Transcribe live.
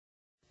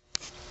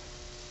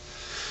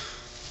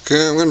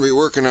Okay, I'm going to be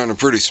working on a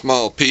pretty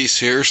small piece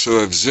here, so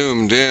I've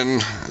zoomed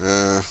in.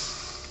 I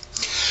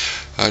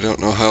don't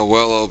know how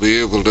well I'll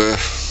be able to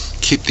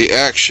keep the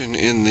action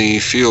in the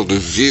field of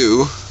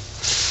view.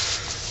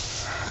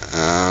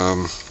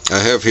 I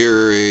have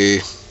here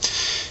a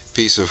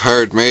piece of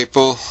hard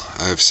maple.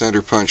 I've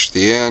center punched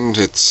the end.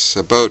 It's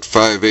about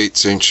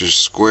 5/8 inches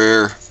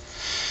square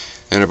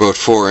and about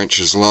 4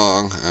 inches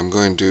long. I'm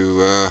going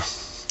to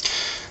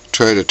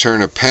try to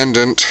turn a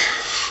pendant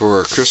for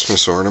a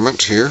Christmas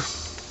ornament here.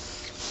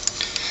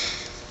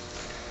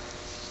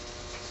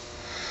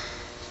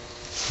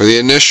 For the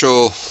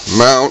initial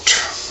mount,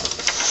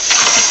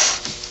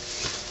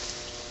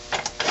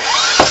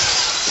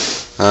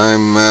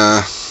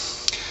 I'm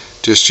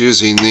just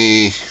using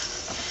the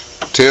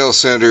tail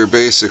center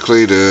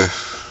basically to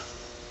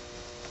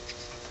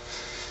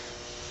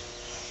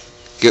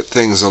get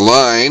things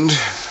aligned.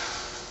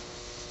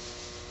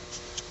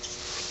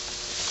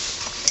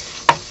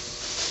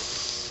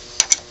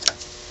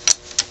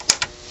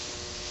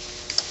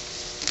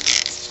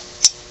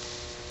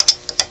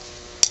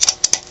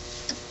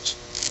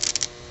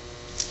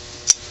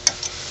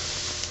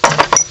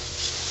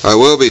 I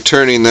will be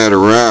turning that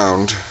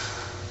around.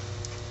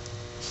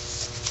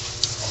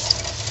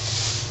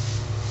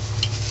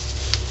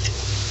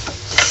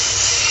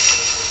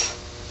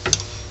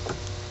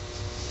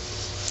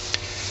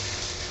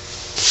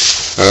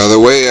 The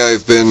way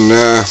I've been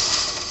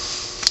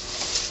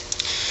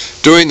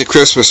doing the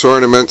Christmas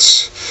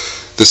ornaments,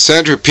 the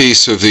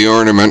centerpiece of the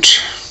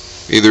ornament,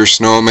 either a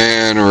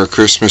snowman or a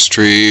Christmas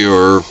tree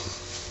or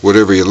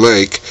whatever you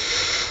like,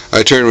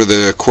 I turn with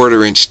a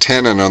 1/4 inch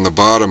tenon on the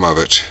bottom of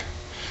it.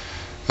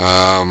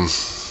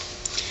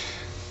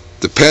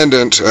 The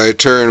pendant I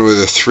turn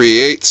with a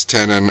 3/8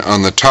 tenon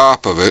on the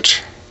top of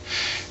it,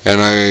 and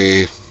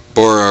I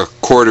bore a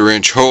 1/4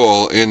 inch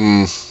hole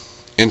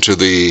into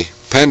the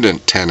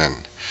pendant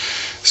tenon.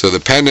 So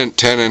the pendant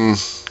tenon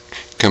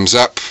comes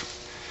up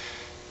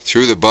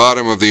through the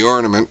bottom of the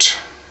ornament,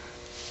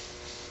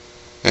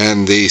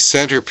 and the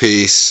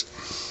centerpiece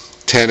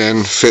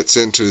tenon fits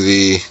into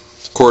the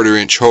 1/4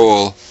 inch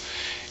hole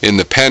in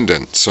the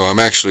pendant. So I'm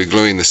actually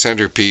gluing the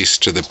centerpiece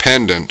to the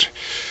pendant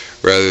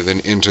rather than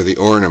into the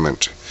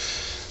ornament.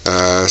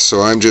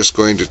 So I'm just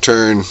going to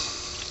turn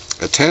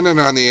a tenon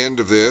on the end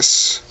of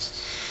this,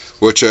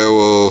 which I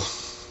will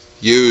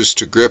use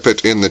to grip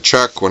it in the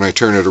chuck when I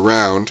turn it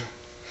around.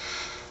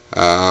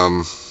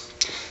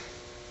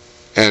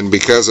 And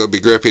because I'll be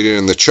gripping it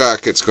in the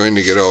chuck, it's going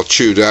to get all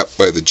chewed up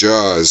by the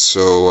jaws,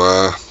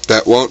 so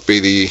that won't be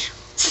the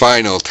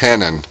final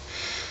tenon.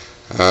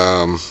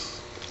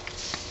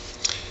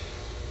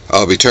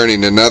 I'll be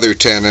turning another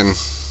tenon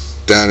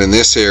down in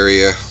this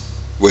area,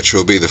 which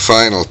will be the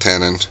final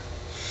tenon.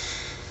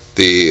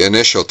 The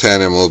initial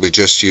tenon will be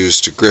just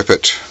used to grip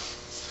it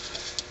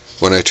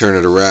when I turn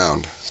it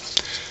around.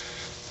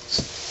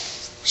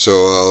 So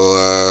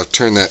I'll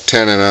turn that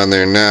tenon on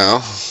there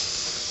now.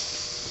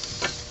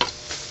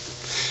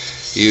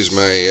 Use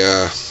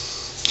my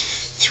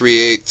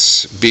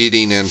 3/8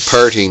 beading and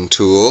parting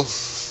tool.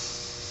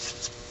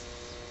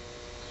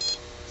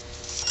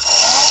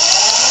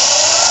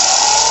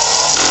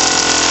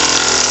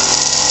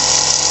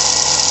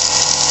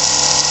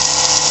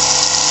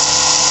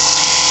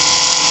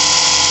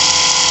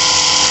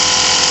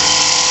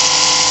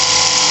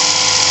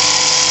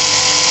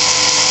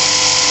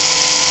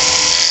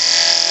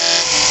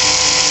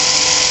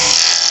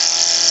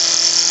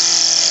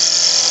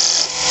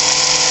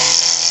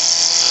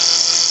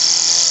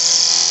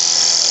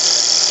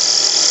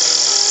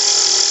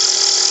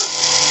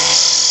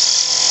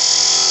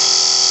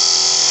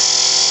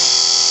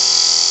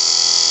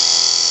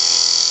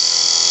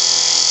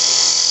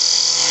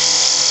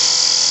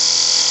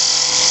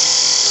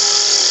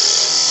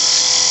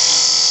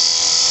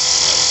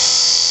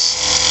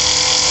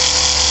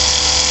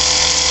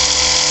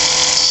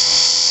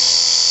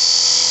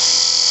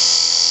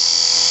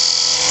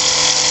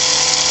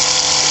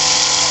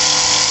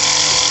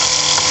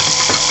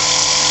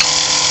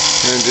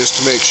 And just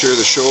to make sure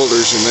the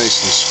shoulders are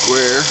nice and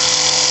square.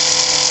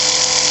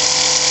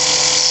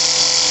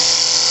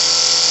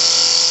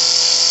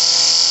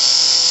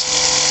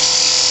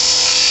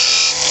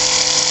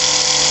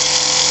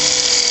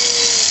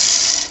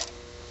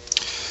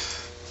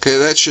 Okay,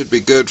 that should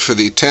be good for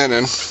the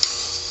tenon.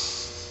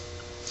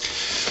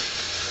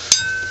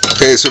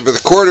 Okay, so for the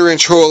 1/4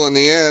 inch hole in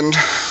the end,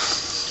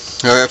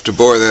 I have to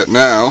bore that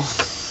now.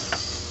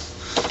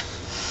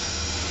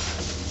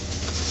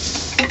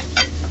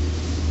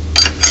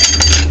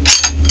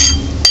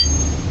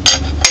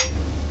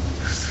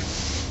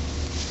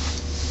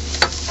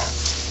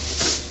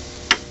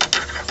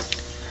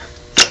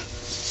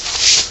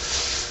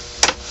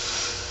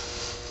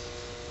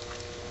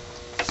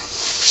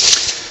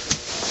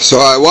 So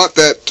I want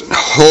that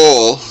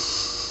hole,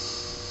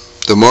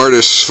 the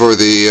mortise for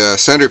the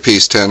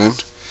centerpiece tenon,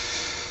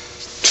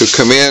 to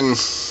come in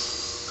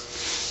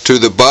to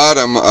the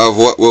bottom of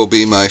what will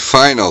be my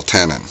final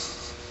tenon.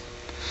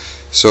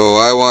 So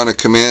I want to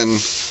come in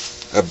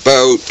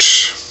about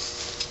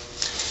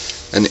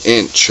an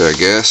inch, I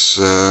guess.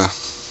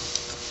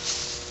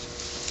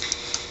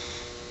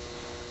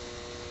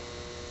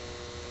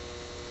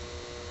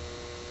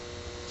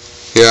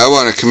 Yeah, I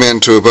want to come in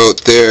to about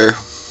there.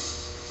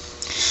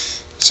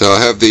 So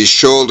I'll have these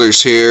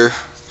shoulders here,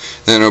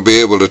 then I'll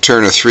be able to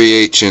turn a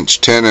 3/8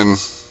 inch tenon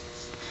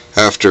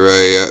after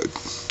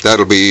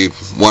that'll be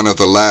one of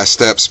the last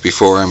steps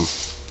before I'm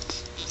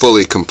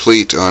fully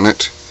complete on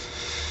it.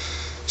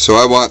 So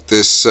I want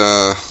this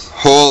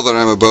hole that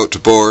I'm about to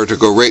bore to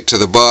go right to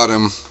the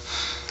bottom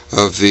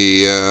of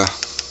the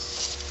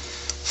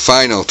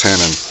final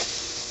tenon,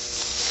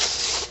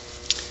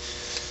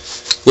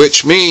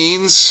 which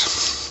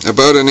means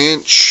about an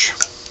inch,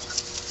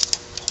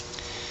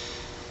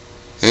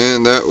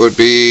 and that would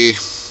be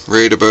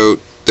right about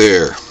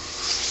there.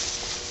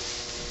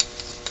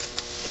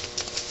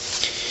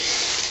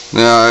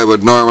 Now I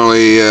would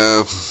normally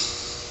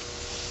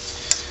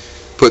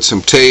put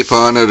some tape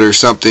on it or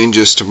something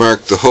just to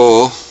mark the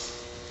hole,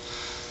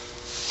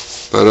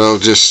 but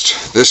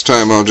this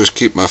time I'll just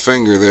keep my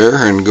finger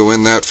there and go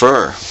in that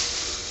far.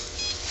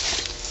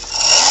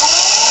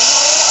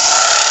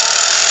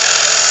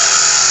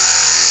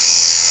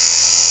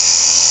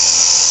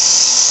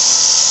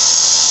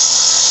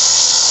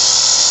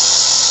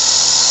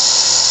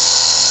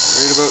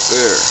 Right about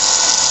there.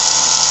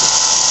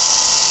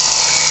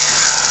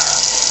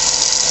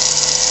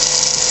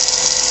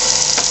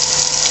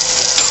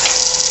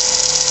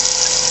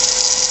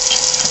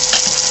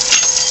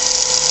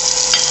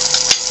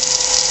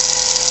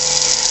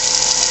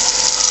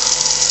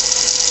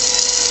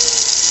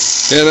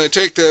 And I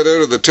take that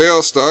out of the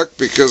tailstock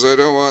because I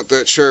don't want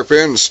that sharp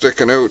end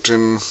sticking out,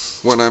 and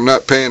when I'm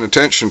not paying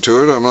attention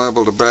to it, I'm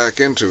liable to back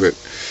into it.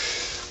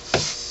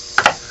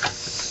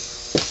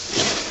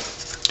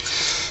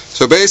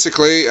 So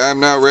basically, I'm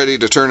now ready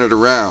to turn it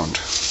around.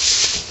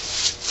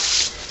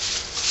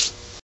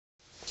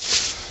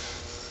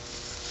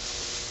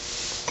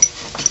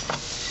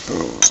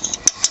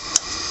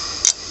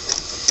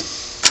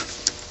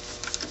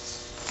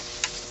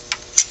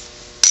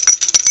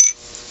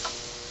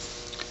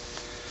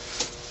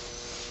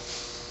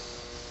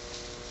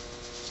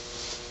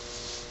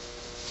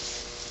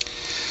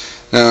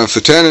 Now if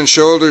the tenon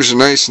shoulders are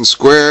nice and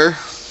square,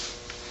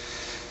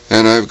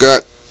 and I've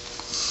got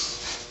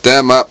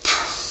them up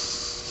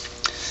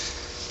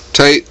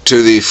tight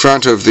to the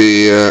front of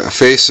the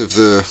face of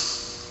the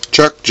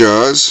chuck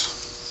jaws,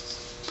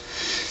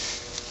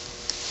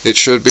 it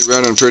should be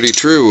running pretty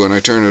true when I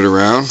turn it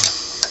around.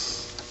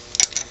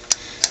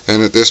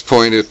 And at this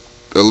point a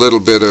little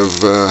bit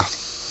of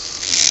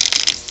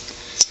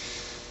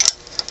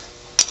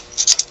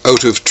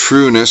out of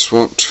trueness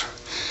won't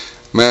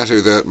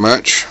matter that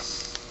much,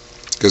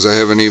 because I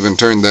haven't even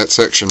turned that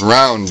section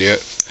round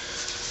yet.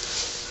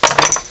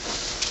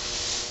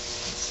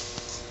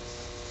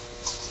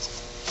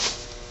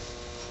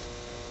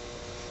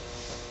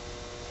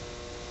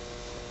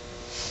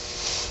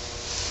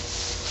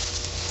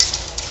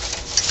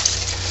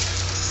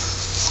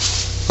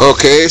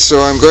 Okay,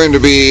 so I'm going to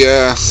be,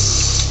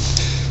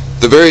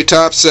 the very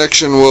top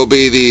section will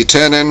be the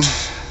tenon,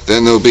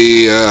 then there'll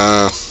be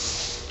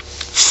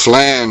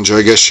flange,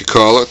 I guess you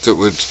call it,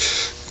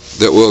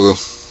 that will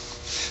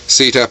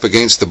seat up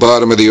against the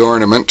bottom of the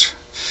ornament.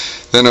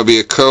 Then there'll be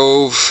a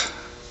cove,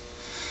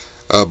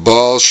 a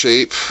ball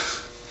shape,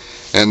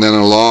 and then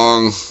a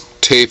long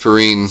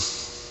tapering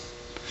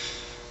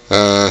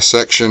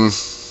section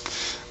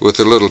with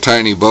a little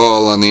tiny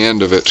ball on the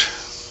end of it.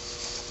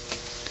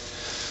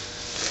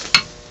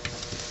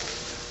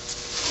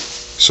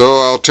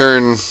 So I'll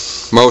turn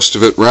most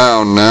of it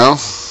round now.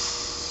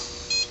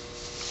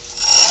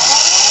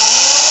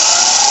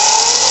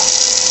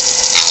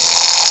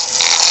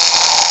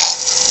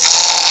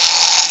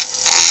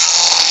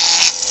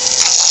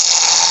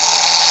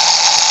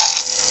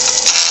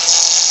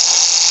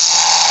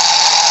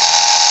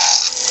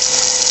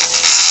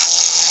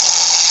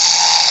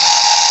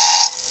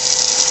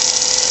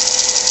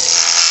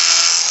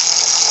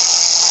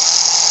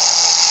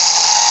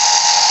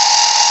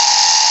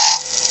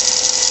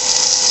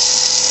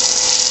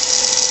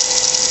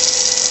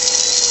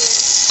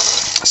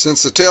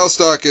 Since the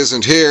tailstock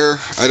isn't here,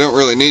 I don't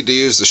really need to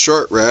use the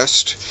short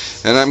rest,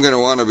 and I'm going to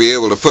want to be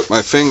able to put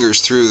my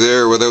fingers through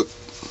there without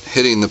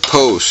hitting the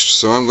post.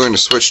 So I'm going to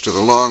switch to the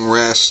long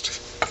rest